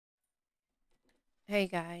Hey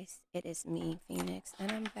guys, it is me, Phoenix,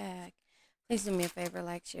 and I'm back. Please do me a favor,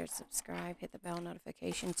 like, share, subscribe, hit the bell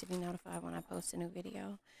notification to be notified when I post a new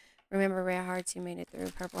video. Remember, red hearts, you made it through.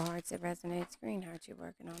 Purple hearts, it resonates. Green hearts, you're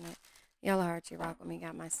working on it. Yellow hearts, you rock with me.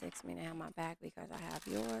 Got my six, meaning I have my back because I have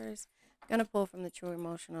yours. Gonna pull from the True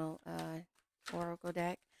Emotional Oracle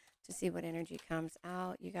deck to see what energy comes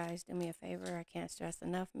out. You guys do me a favor. I can't stress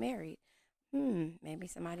enough. Married. Maybe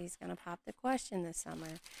somebody's gonna pop the question this summer.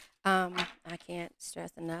 I can't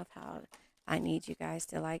stress enough how I need you guys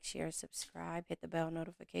to like, share, subscribe, hit the bell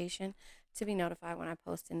notification to be notified when I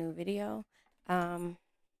post a new video. Um,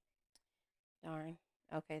 Darn.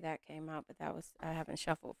 Okay, that came out, but I haven't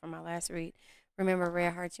shuffled from my last read. Remember,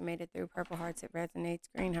 red hearts, you made it through. Purple hearts, it resonates.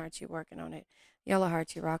 Green hearts, you're working on it. Yellow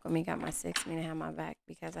hearts, you rock with me. Got my six, meaning I have my back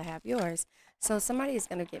because I have yours. So somebody is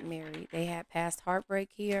going to get married. They had past heartbreak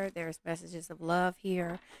here. There's messages of love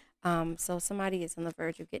here. So somebody is on the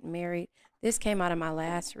verge of getting married. This came out of my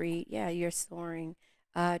last read. Yeah, you're soaring.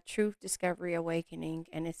 Truth, discovery, awakening.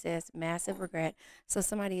 And it says massive regret. So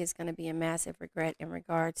somebody is going to be in massive regret in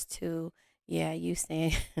regards to, yeah, you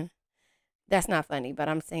saying that's not funny, but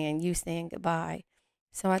I'm saying you saying goodbye.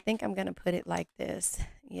 So I think I'm going to put it like this.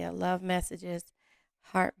 Yeah, love messages,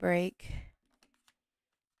 heartbreak,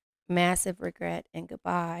 massive regret, and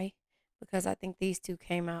goodbye, because I think these two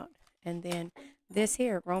came out. And then this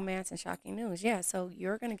here, romance and shocking news. Yeah, so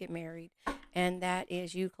you're going to get married, and that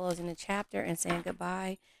is you closing the chapter and saying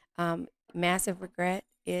goodbye. Massive regret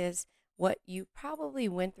is what you probably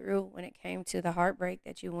went through when it came to the heartbreak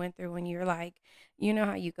that you went through when you're like, you know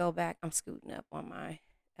how you go back. I'm scooting up on my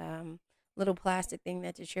little plastic thing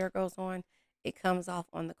that the chair goes on. It comes off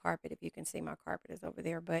on the carpet. If you can see, my carpet is over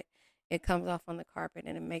there, but it comes off on the carpet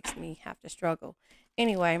and it makes me have to struggle.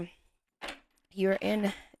 Anyway, you're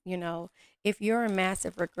in, you know, if you're in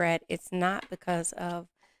massive regret, it's not because of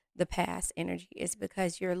the past energy, it's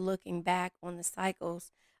because you're looking back on the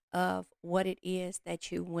cycles of what it is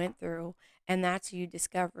that you went through, and that's you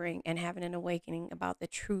discovering and having an awakening about the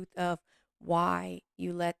truth of why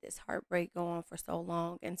you let this heartbreak go on for so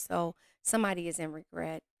long. And so somebody is in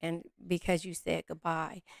regret, and because you said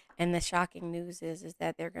goodbye, and the shocking news is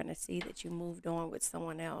that they're going to see that you moved on with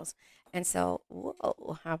someone else. And so,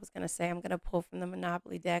 whoa, I was going to say, I'm going to pull from the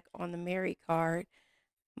Monopoly deck on the Mary card.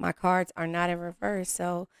 My cards are not in reverse.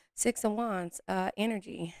 So, Six of Wands,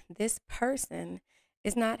 energy. This person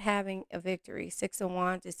is not having a victory. Six of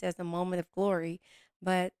Wands, it says a moment of glory,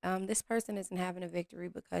 but this person isn't having a victory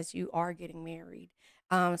because you are getting married.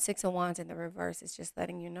 Six of Wands in the reverse is just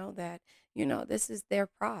letting you know that, this is their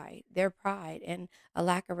pride, and a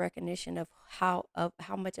lack of recognition of how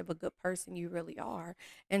much of a good person you really are.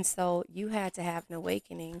 And so you had to have an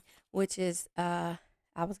awakening, which is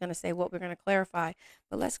I was going to say what we're going to clarify,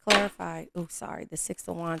 but let's clarify. Oh, sorry, the Six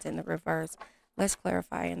of Wands in the reverse. Let's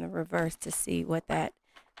clarify in the reverse to see what that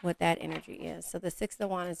energy is. So the Six of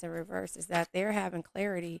Wands in reverse is that they're having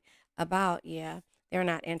clarity about, yeah, they're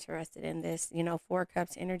not interested in this, Four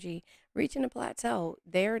Cups energy reaching a plateau.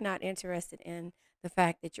 They're not interested in the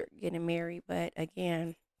fact that you're getting married, but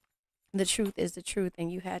again, the truth is the truth,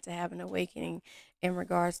 and you had to have an awakening in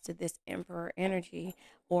regards to this emperor energy,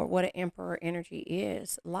 or what an emperor energy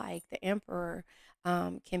is like. The emperor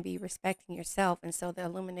can be respecting yourself, and so the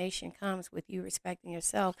illumination comes with you respecting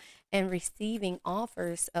yourself and receiving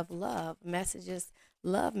offers of love messages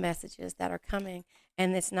that are coming.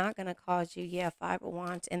 And it's not going to cause you, yeah, Five of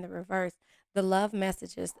Wands in the reverse. The love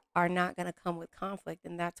messages are not going to come with conflict,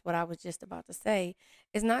 and that's what I was just about to say.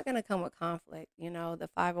 It's not going to come with conflict. The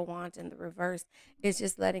Five of Wands in the reverse is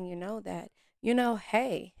just letting you know that,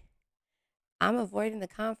 hey, I'm avoiding the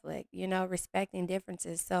conflict, respecting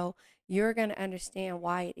differences. So you're going to understand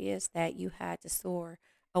why it is that you had to soar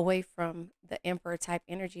away from the emperor type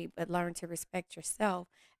energy, but learn to respect yourself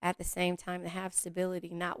at the same time, to have stability,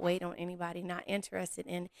 not wait on anybody, not interested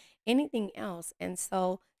in anything else. And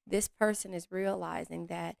so this person is realizing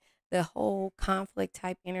that the whole conflict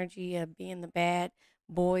type energy of being the bad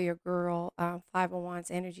boy or girl, Five of Wands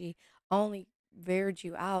energy, only veered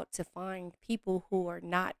you out to find people who are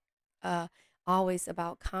not uh, always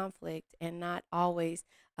about conflict, and not always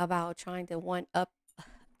about trying to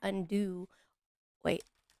undo, wait,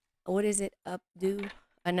 what is it, updo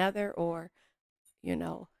another, or, you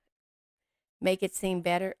know, make it seem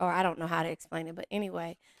better, or I don't know how to explain it. But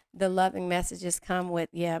anyway, the loving messages come with,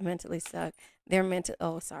 yeah, mentally stuck. They're mental,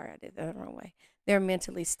 oh, sorry, I did that the wrong way. They're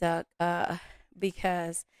mentally stuck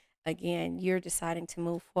because, again, you're deciding to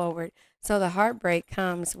move forward. So the heartbreak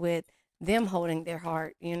comes with them holding their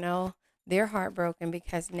heart, They're heartbroken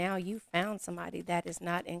because now you found somebody that is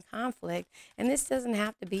not in conflict. And this doesn't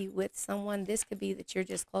have to be with someone. This could be that you're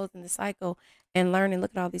just closing the cycle and learning.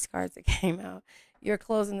 Look at all these cards that came out. You're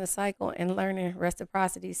closing the cycle and learning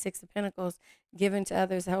reciprocity, Six of Pentacles, given to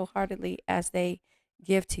others wholeheartedly as they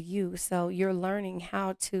give to you. So you're learning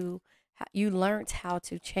how to, you learned how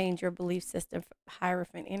to change your belief system,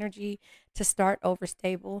 Hierophant energy, to start over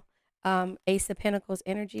stable. Ace of Pentacles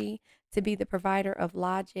energy, to be the provider of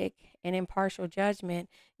logic and impartial judgment.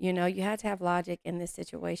 You know, you had to have logic in this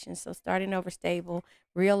situation. So starting over stable,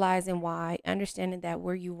 realizing why, understanding that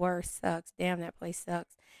where you were sucks. Damn, that place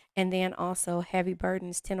sucks. And then also heavy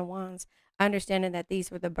burdens, Ten of Wands, understanding that these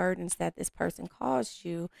were the burdens that this person caused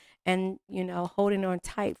you. And, you know, holding on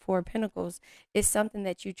tight, Four of Pentacles, is something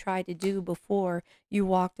that you tried to do before you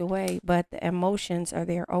walked away, but the emotions are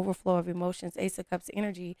there, overflow of emotions. Ace of Cups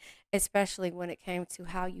energy, especially when it came to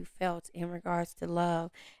how you felt in regards to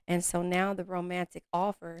love. And so now the romantic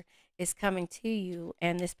offer is coming to you,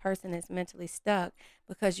 and this person is mentally stuck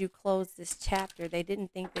because you closed this chapter. They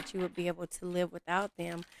didn't think that you would be able to live without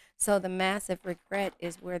them. So the massive regret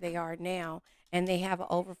is where they are now, and they have an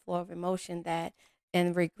overflow of emotion that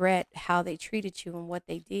and regret how they treated you and what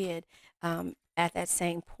they did at that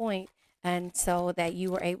same point. And so that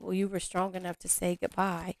you were strong enough to say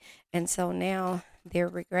goodbye. And so now they're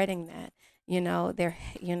regretting that.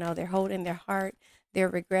 They're holding their heart, they're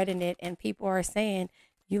regretting it, and people are saying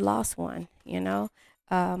you lost one.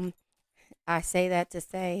 um I say that to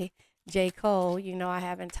say J. Cole, I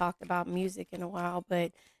haven't talked about music in a while,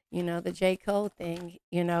 but the J. Cole thing,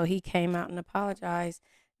 he came out and apologized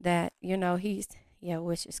that, he's, yeah,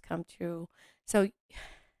 wishes come true. So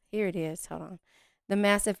here it is. Hold on. The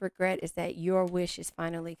massive regret is that your wish is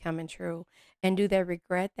finally coming true. And do they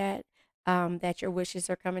regret that your wishes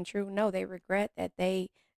are coming true? No, they regret that they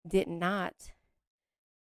did not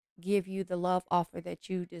give you the love offer that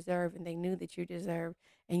you deserve and they knew that you deserved,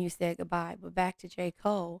 and you said goodbye. But back to J.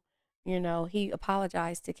 Cole, he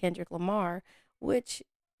apologized to Kendrick Lamar, which,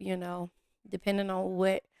 you know, depending on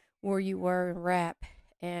where you were in rap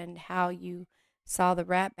and how you saw the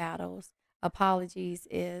rap battles, apologies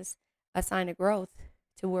is a sign of growth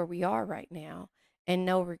to where we are right now, and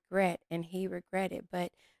no regret. And he regretted,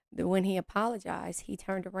 but when he apologized, he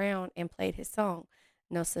turned around and played his song,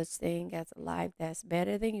 no such thing as a life that's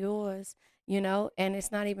better than yours. And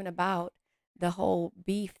it's not even about the whole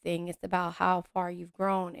beef thing. It's about how far you've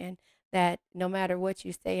grown, and that no matter what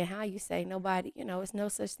you say and how you say, nobody, it's no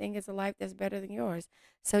such thing as a life that's better than yours.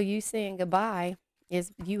 So you saying goodbye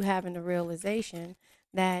is you having the realization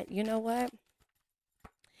that, you know what,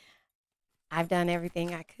 I've done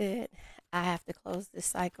everything I could. I have to close this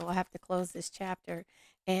cycle. I have to close this chapter.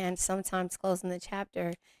 And sometimes closing the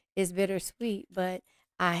chapter is bittersweet, but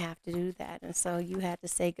I have to do that. And so you had to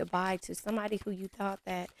say goodbye to somebody who you thought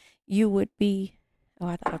that you would be. Oh,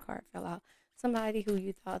 I thought a card fell out. Somebody who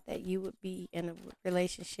you thought that you would be in a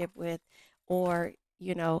relationship with, or,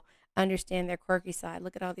 understand their quirky side.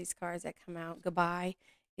 Look at all these cards that come out. Goodbye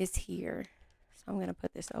is here. So I'm going to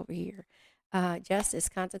put this over here. Justice,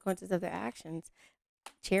 consequences of their actions.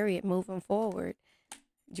 Chariot, moving forward.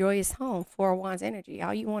 Joyous home, Four of Wands energy.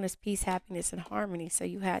 All you want is peace, happiness, and harmony. So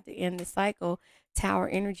you had to end the cycle. Tower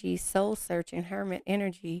energy, soul searching, Hermit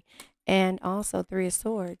energy, and also Three of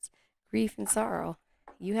Swords, grief and sorrow.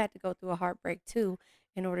 You had to go through a heartbreak too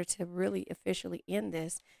in order to really officially end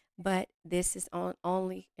this. But this is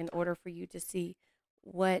only in order for you to see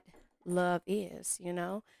what love is,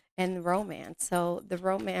 and the romance. So the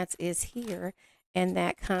romance is here, and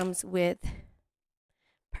that comes with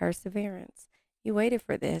perseverance. You waited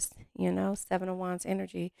for this, Seven of Wands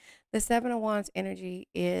energy. The Seven of Wands energy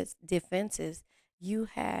is defenses. You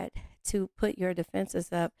had to put your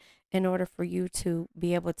defenses up in order for you to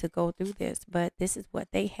be able to go through this. But this is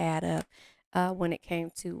what they had up when it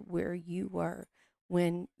came to where you were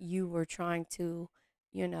when you were trying to,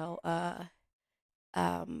 you know, uh,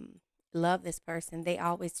 um, love this person. They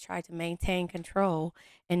always tried to maintain control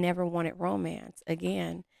and never wanted romance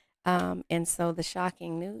again. And so the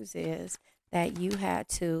shocking news is that you had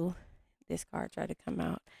to, this card tried to come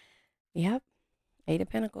out. Yep. Eight of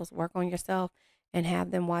Pentacles, work on yourself and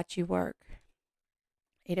have them watch you work.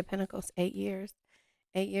 Eight of Pentacles, 8 years.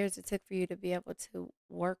 8 years it took for you to be able to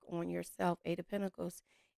work on yourself. Eight of Pentacles,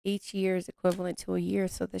 each year is equivalent to a year.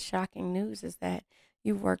 So the shocking news is that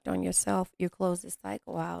you worked on yourself. You closed this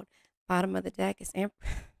cycle out. Bottom of the deck is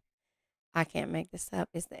I can't make this up.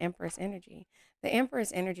 It's the Empress energy. The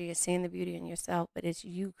Empress energy is seeing the beauty in yourself, but it's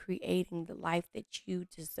you creating the life that you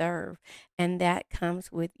deserve. And that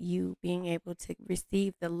comes with you being able to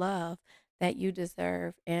receive the love that you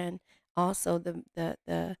deserve. And also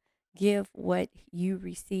the give what you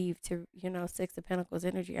receive to, Six of Pentacles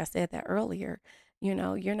energy. I said that earlier.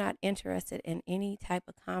 You're not interested in any type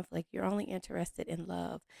of conflict. You're only interested in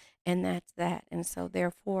love. And that's that. And so,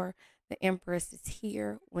 therefore, the Empress is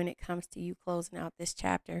here when it comes to you closing out this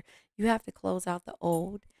chapter. You have to close out the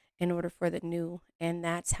old in order for the new. And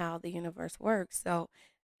that's how the universe works. So,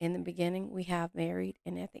 in the beginning, we have married,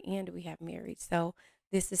 and at the end, we have married. So,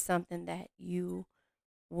 this is something that you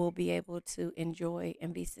will be able to enjoy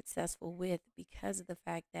and be successful with because of the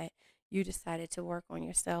fact that you decided to work on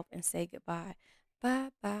yourself and say goodbye. Bye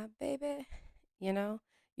bye, baby. You know,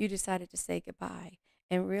 you decided to say goodbye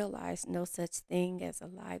and realize no such thing as a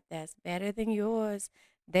life that's better than yours.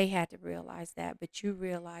 They had to realize that, but you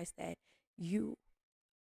realized that you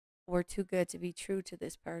were too good to be true to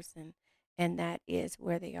this person. And that is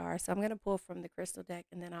where they are. So I'm going to pull from the crystal deck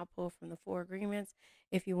and then I'll pull from the four agreements.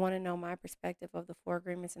 If you want to know my perspective of the four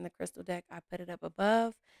agreements in the crystal deck, I put it up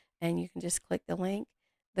above and you can just click the link.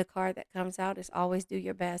 The card that comes out is always do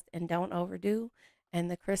your best and don't overdo. And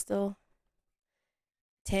the crystal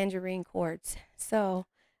tangerine quartz. So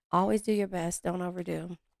always do your best, don't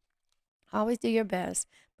overdo. Always do your best,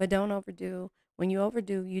 but don't overdo. When you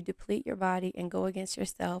overdo, you deplete your body and go against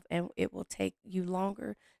yourself, and it will take you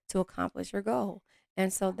longer to accomplish your goal.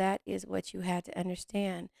 And so that is what you had to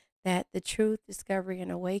understand, that the truth, discovery,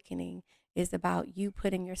 and awakening is about you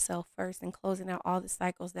putting yourself first and closing out all the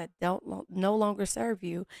cycles that no longer serve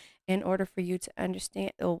you in order for you to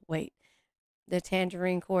understand. Oh, wait, the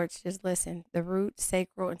tangerine quartz, just listen, the root,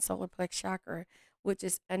 sacral, and solar plex chakra, which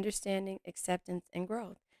is understanding, acceptance, and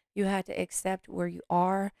growth. You had to accept where you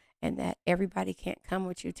are and that everybody can't come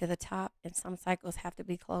with you to the top, and some cycles have to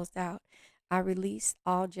be closed out. I release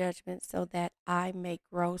all judgments so that I may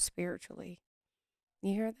grow spiritually.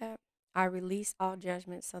 You hear that? I release all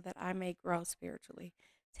judgments so that I may grow spiritually.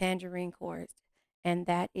 Tangerine quartz. And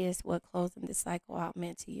that is what closing this cycle out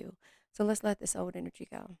meant to you. So let's let this old energy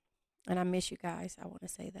go. And I miss you guys. I want to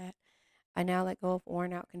say that. I now let go of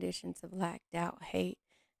worn out conditions of lack, doubt, hate,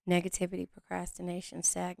 negativity, procrastination,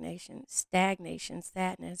 stagnation,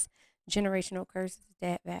 sadness, generational curses,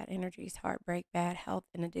 bad energies, heartbreak, bad health,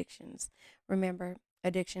 and addictions. Remember,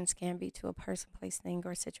 addictions can be to a person, place, thing,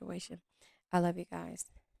 or situation. I love you guys.